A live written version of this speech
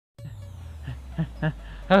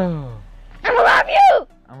Oh, I'm gonna rob you!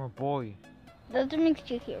 I'm a boy. Doesn't make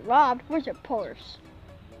you get robbed. Where's your purse?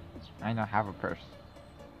 I don't have a purse.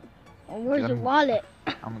 Or where's your I'm- wallet?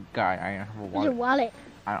 I'm a guy. I don't have a Where's your wallet. wallet?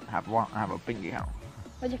 I don't have one. I have a pinky account.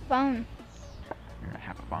 Where's your phone? I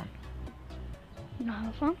have a phone. You don't have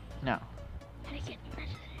a phone? No. How do you get the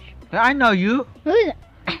message? I know you. Who is it?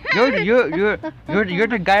 You're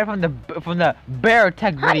the guy from the bear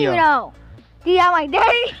tech How do you video. know? Do you have my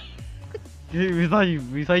daddy? We saw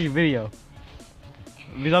your video.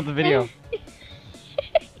 We saw the video.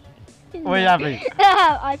 What are you laughing?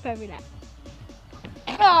 I probably not.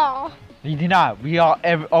 Oh. You did not. We all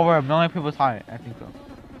over 1 million people saw it. I think so.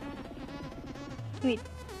 Wait,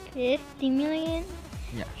 50 million?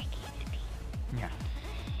 Yeah. Yeah.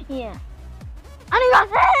 Yeah. I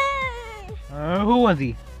don't got Who was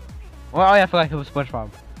he? Well, oh yeah, I forgot he was SpongeBob.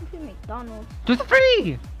 McDonald's. Just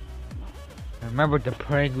free. Remember the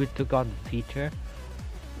prank we took on the teacher?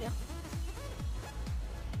 Yeah.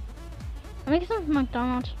 I'll make some from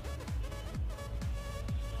McDonald's.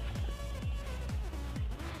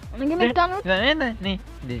 I'm gonna get McDonald's.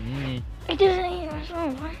 It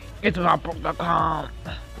doesn't. It's Rockbook.com.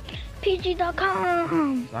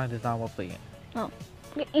 PG.com. That's not what playing.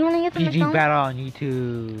 You wanna get some PG McDonald's? Battle on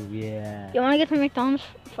YouTube. Yeah. You wanna get some McDonald's,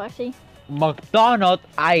 Foxy? McDonald's.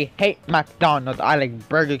 I hate McDonald's. I like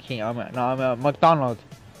Burger King. I'm a McDonald's.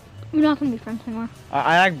 We're not gonna be friends anymore.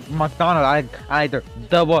 I like McDonald's. I like their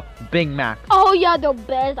double Big Mac. Oh yeah, the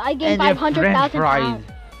best. I gave And their 500,000 french pounds.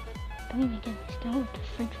 Don't even get me started with the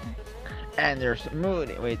French fries. And their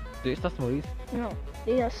smoothie. Wait, do you still smoothies? No,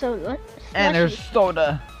 they are so good. And their Slushy.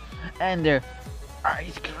 soda. And their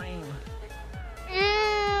ice cream.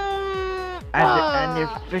 And their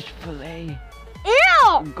fish fillet.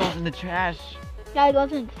 Ew! Goes in the trash. Yeah, it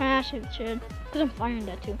goes in the trash. It should. Cause I'm finding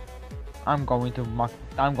that too. I'm going to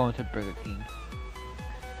Burger King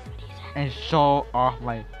and show off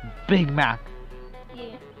my Big Mac Yeah.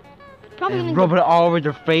 Probably and gonna rub it all over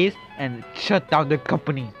their face and shut down the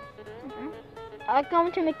company. I go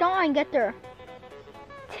to McDonald's and get their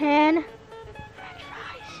 10 French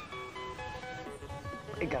fries.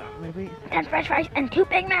 Get off me, please. 10 French fries and 2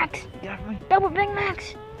 Big Macs. Get off of me. Double Big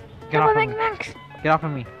Macs. Get Double off of Big me. Macs. Get off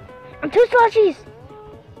of me. And 2 slushies.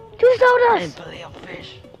 2 sodas. And fillet of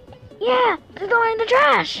fish. Yeah, they're going in the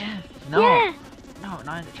trash. Yes. No. Yeah. No,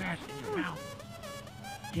 not in the trash. In your mouth.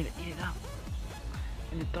 Eat it up.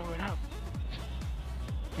 And throw it up.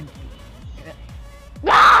 And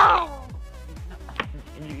No!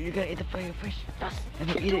 you gotta eat the fillet of fish. That's And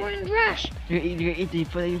you eat throw it. it in the trash. You gotta eat the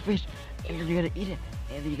fillet of fish. And you gotta eat it.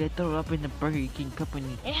 And then you gotta throw it up in the Burger King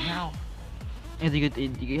company Yeah. now. And you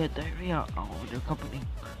get diarrhea all over the company.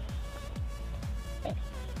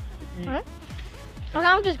 Huh? Okay,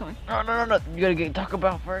 I'm just going. No. You gotta get Taco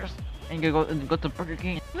Bell first. And you gotta go to Burger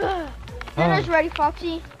King. Dinner's ready,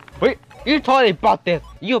 Foxy. Wait, you totally bought this.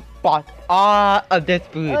 You bought all of this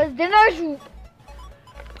food. Dinner's.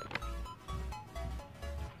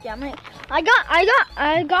 Yeah, man. I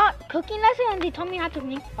got cooking lesson and they told me how to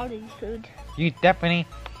make all these food. You definitely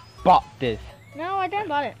bought this. No, I didn't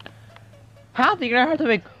buy it. How do you know how to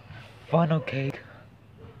make funnel cake?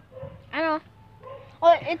 I know. Oh,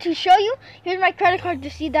 and to show you, here's my credit card to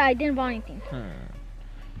see that I didn't buy anything.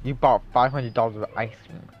 You bought $500 of ice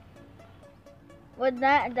cream. With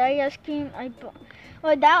that ice cream, I bought.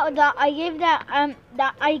 Well,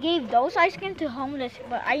 I gave those ice cream to homeless,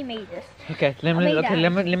 but I made this. Okay, let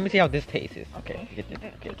me see how this tastes. Okay.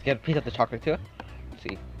 Let's get a piece of the chocolate too. Let's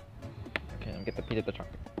see. Okay, let me get the piece of the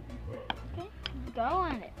chocolate. Okay, go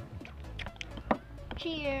on it.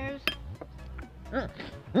 Cheers.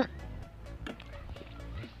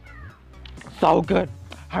 So good.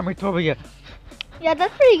 How many told you? Yeah,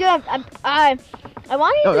 that's pretty good. I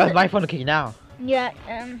wanted No, to. that's my funnel cake now. Yeah,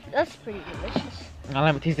 that's pretty delicious. Now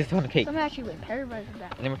let me taste this funnel cake. I'm actually with paralyzed with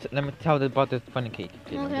that. Let me tell you about this funnel cake.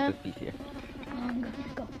 Okay, let me Okay. get this piece here. I'm gonna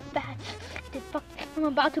go fast. I'm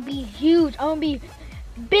about to be huge. I'm gonna be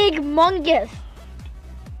big mungus.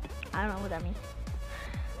 I don't know what that means.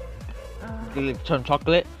 Get some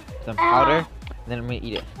chocolate, some powder, then I'm gonna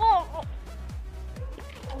eat it. Oh.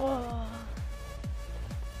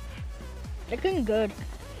 Looking good.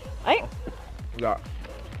 Right? Yeah.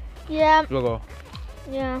 Yeah. Logo.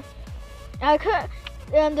 Yeah. I could.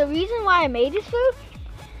 The reason why I made this food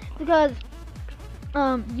because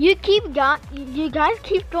you guys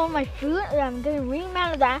keep throwing my food, and I'm getting really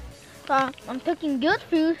mad at that. So I'm cooking good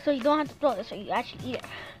food, so you don't have to throw it, so you actually eat it.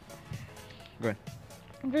 Good.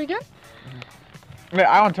 Pretty good. Wait,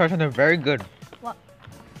 I want to try something very good. What?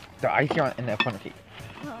 The icing on in the funnel cake.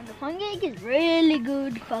 The fun cake is really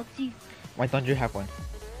good, Foxy. Why don't you have one?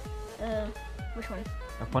 Which one?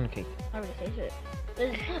 A fun cake. I already tasted it.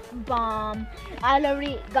 This is bomb. I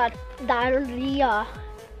already got diarrhea.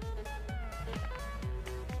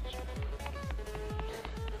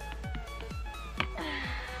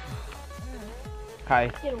 Hi.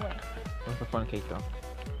 Get away. What's the fun cake though?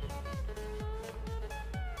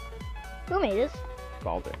 Who made this?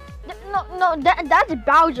 Balder. No, that's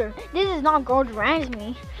Bowser. This is not Gordon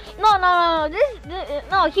Ramsay. No.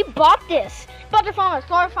 No, he bought this. He bought it from a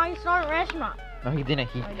Star restaurant. No, he didn't.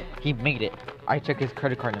 He made it. I took his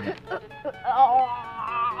credit card limit.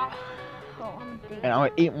 And I'm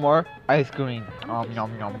gonna eat more ice cream. Yum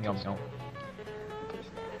yum yum.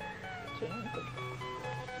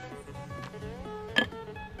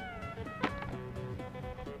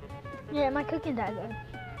 Yeah, my cooking's that good.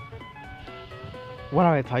 What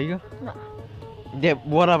have I tell you? No. Yeah,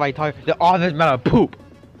 what have I told you? All this smell of poop.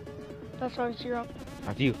 That's our syrup.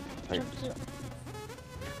 That's you. Syrup.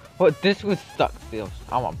 Well, this was stuck still.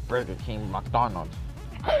 I want Burger King, McDonald's.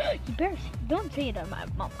 You better don't say that, my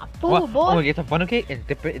food, Well, boy. I'm gonna get some funnel cake and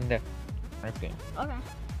dip it in the ice cream. Okay.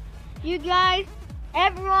 You guys,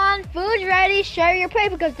 everyone, food's ready. Share your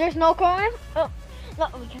plate because there's no corona. Oh, no,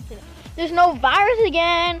 we can't say that. There's no virus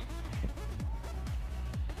again.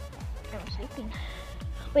 I'm sleeping.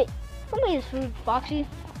 Wait, who made this food? Foxy?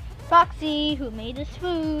 Foxy, who made this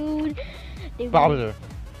food? Bowser.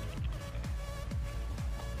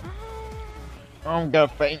 I'm gonna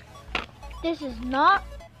faint. This is not.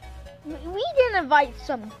 We didn't invite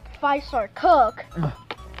some 5-star cook.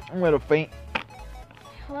 I'm gonna faint.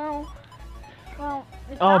 Well. Oh,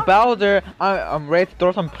 Bowser, I'm ready to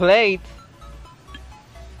throw some plates.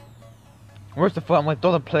 Where's the food? I'm gonna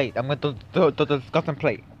throw the plate. I'm gonna throw the disgusting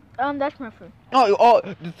plate. That's my food. Oh,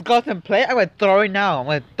 disgusting plate? I'm gonna throw it now. I'm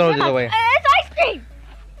gonna throw it away. It's ice cream.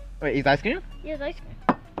 Wait, is ice cream? Yes, ice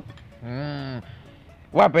cream.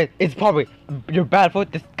 Well, but it's probably your bad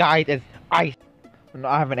food disguised as ice. No,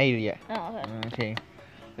 I haven't ate it yet. Oh, okay. Okay.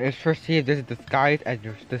 Let's first see if this is disguised as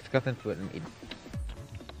your disgusting food.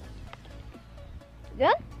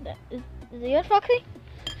 Good? Is it good, Foxy?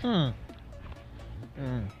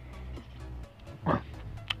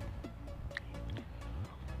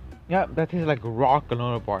 Yeah, that tastes like raw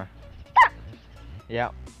granola bar. Yeah,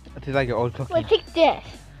 it tastes like your old cookie. Wait, take this.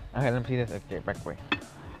 Okay, let me see this. Okay, back away.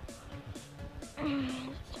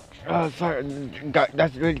 Oh, sorry. God,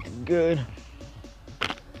 that's really good.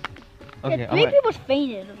 Okay, Yeah, 3 people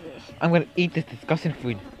fainted of this. I'm gonna eat this disgusting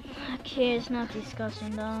food. Okay, it's not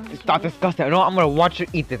disgusting though. It's not disgusting. No, I'm gonna watch you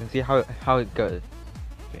eat this and see how it goes.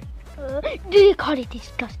 Do you call it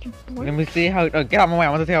disgusting, boy? Let me see how. Oh, get out of my way. I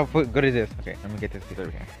want to see how good it is. Okay, let me get this piece over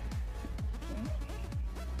here.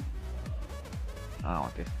 I don't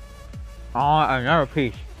want this. I want another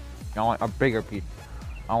piece. I want a bigger piece.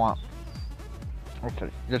 I want.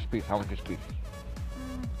 Okay, this piece. I want this piece.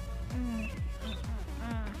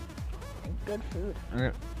 Good food.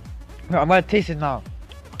 Okay. I'm gonna taste it now.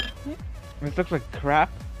 This looks like crap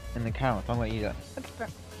in the camera, so I'm gonna eat it.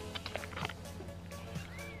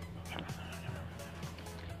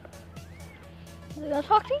 You guys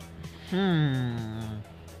Foxy?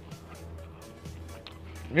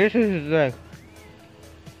 This is like.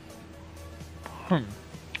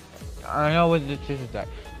 I know what this is like.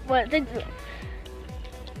 What? This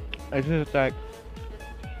is like.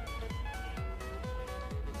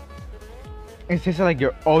 It tastes like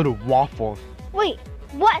your old waffles. Wait,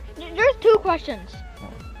 what? There's 2 questions.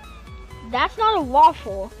 That's not a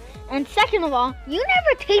waffle. And second of all, you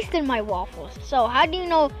never tasted my waffles. So how do you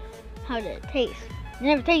know how to taste? You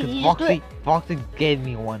never tasted it, you just do it. Foxy gave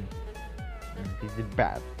me one. This is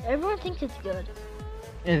bad. Everyone thinks it's good.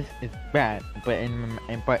 It's bad, but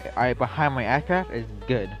behind my aircraft is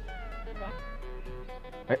good.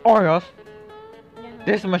 Like Oreos. Yeah.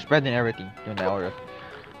 This is much better than everything. Than the Oreos.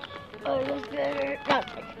 Oh, it was better.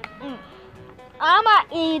 I'ma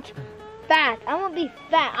eat fat. I'm gonna be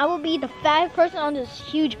fat. I will be the fattest person on this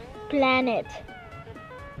huge planet.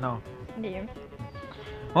 No. Yeah.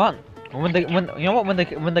 Well, when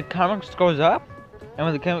the camera scrolls up, and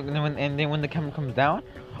when the camera comes down,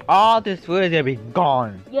 all this food is gonna be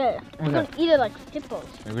gone. Yeah. We're gonna eat it like hippos.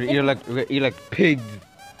 We're gonna eat like pigs.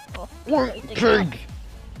 Oh, Pigs.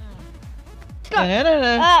 Are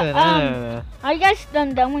you guys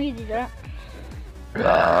done with your dessert?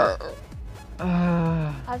 That's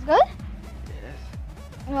good?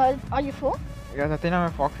 Yes. Are you full? Guys, I think our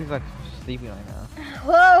Foxy's like sleeping right now.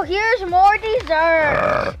 Whoa, here's more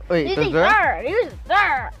dessert. Wait, dessert? Here's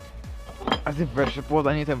dessert. I see vegetables.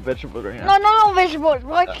 I need some vegetables right now. No vegetables,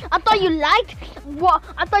 boy. I thought you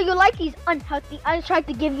liked these unhealthy. I tried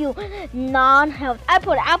to give you non-health. I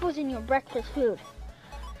put apples in your breakfast food.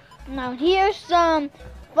 Now here's some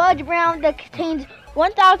fudge brown that contains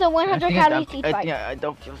 1,100 calories each bite. I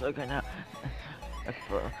don't feel so good now.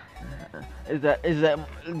 Is that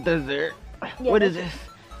dessert? Yeah, What is this?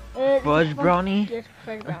 Fudge brownie? Yes,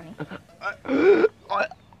 fudge brownie.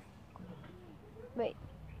 Wait.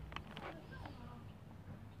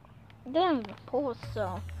 Damn, the pulse,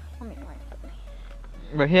 so let me find it.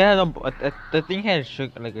 But here, the thing has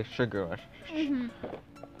sugar, like a sugar rush.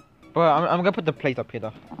 But I'm gonna put the plate up here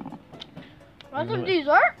though. Want some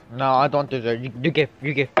dessert? No, I don't dessert. You get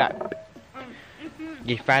fat.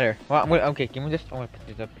 You get fatter. Well, okay, can we just? I'm gonna put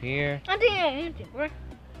this up here. I think anything.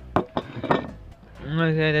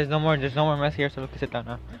 Okay, there's no more mess here, so we can sit down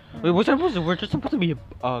now. Wait, what's supposed to? We're just supposed to be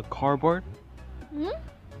a cardboard.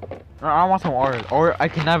 I want some Oreos. Or I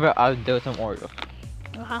can never outdo some Oreos.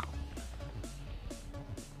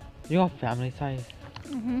 You want family size?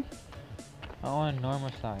 I want a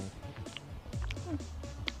normal size.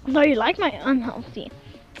 So you like my unhealthy?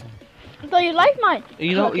 So you like my?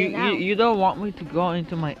 You don't want me to go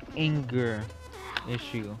into my anger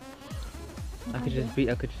issue. I could just beat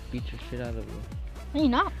the shit out of you. No, you're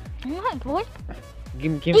not. You're not, boy.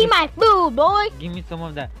 Give Eat me my food, boy. Give me some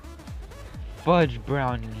of that fudge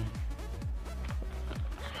brownie.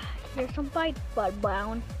 Here's some fudge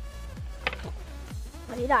brown.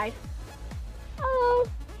 But he died. Oh.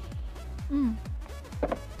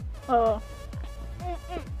 Oh.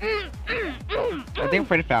 I think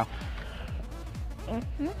Freddy fell.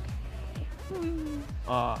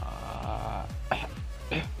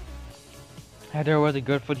 There was a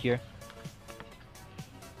good food here.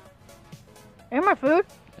 And my food?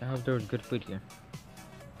 I hope there was good food here.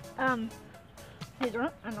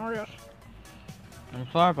 Dessert and Oreos. I'm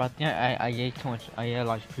sorry about that. I ate too much. I ate a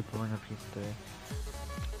lot of people in a piece today.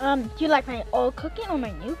 Do you like my old cookie or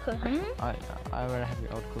my new cookie? I rather have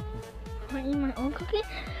your old cookie. I eat my old cookie?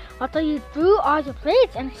 I thought you threw all the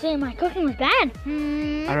plates and say my cooking was bad.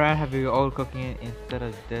 I'd rather have your old cookie instead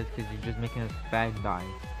of this because you're just making us bad guys.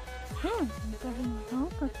 You better eat my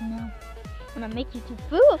old cookie now. When I make you some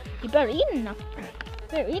food, you better eat enough. You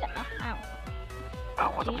better eat it. Ow. I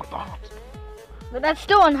want a McDonald's. But that's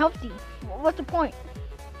still unhealthy. What's the point?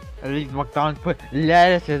 At least McDonald's put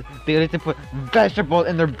lettuces. They like to put vegetables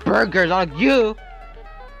in their burgers, not like you.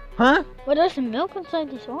 Huh? Well, there's some milk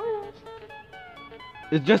inside these Oreos.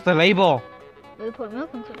 It's just a label. They put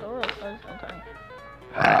milk inside the Oreos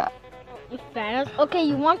sometimes. You fat ass. Okay,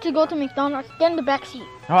 you want to go to McDonald's? Get in the back seat.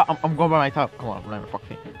 I'm going by myself. Come on, I'm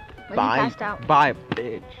fucking. Bye. Bye,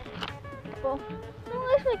 bitch. Well, no,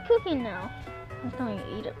 it's my cooking now. I'm telling you,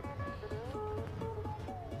 eat it.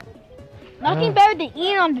 Nothing better than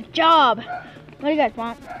eating on the job. What do you guys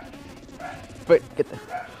want? But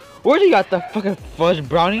where do you got the fucking fudge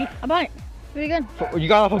brownie? I bought it. Pretty good. You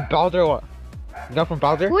got it from Bowser or what? You got it from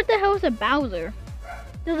Bowser? Who the hell is a Bowser?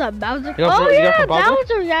 There's a Bowser. You got from Bowser?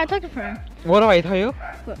 Bowser. Yeah, I took it from him. What do I tell you?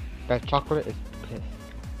 What? That chocolate is piss.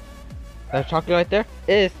 That chocolate right there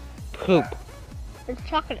is poop. It's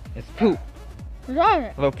chocolate. It's poop. It's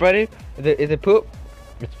chocolate. But Freddy, is it poop?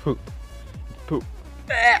 It's poop. It's poop.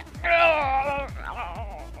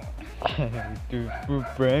 Dude, we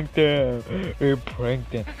pranked him. We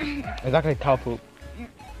pranked him. It's actually cow poop.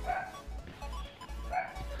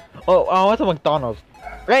 Oh, I want some McDonald's.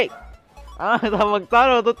 Right. I want some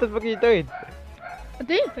McDonald's. What the fuck are you doing? I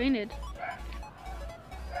think you fainted.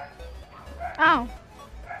 Ow.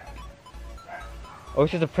 Oh,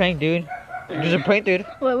 it's just a prank, dude. It's just a prank, dude.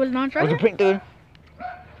 What, was it not It's chocolate? a prank, dude.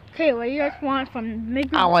 Okay, what do you guys want from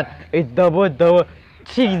McDonald's? I want a double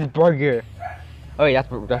cheeseburger. Oh wait, that's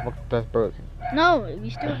Burger King. No, we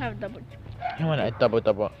still have double. I want a double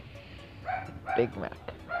Big Mac.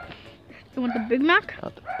 You want the Big Mac?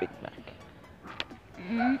 Not the Big Mac.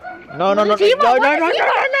 Mm. No. What does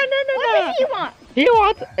he want? He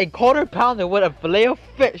wants a quarter pounder with a fillet of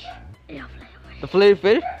fish. Yeah, The fillet of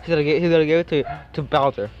fish, he's gonna give it to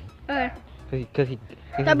Bowser. Okay. Cause he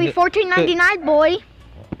That'd be $14.99, boy.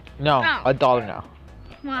 No, Ow. $1 now.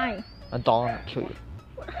 Why? $1 will kill you.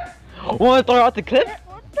 Want to throw out the clip?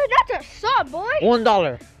 That's a sub, boy.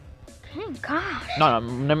 $1. Oh, gosh. No,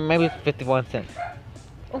 maybe it's 51 cents.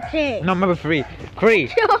 Okay. No, maybe free. Free.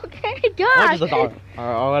 Okay, Or gosh. just $1.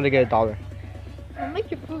 I'll let it get $1. I'll make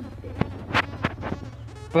your food.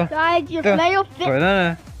 Guys, your filet of fish.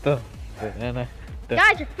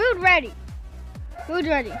 Guys, your food ready. Food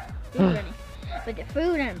ready. Food ready. Put the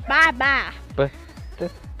food in. Bye.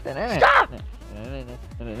 Stop!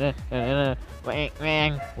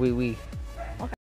 We.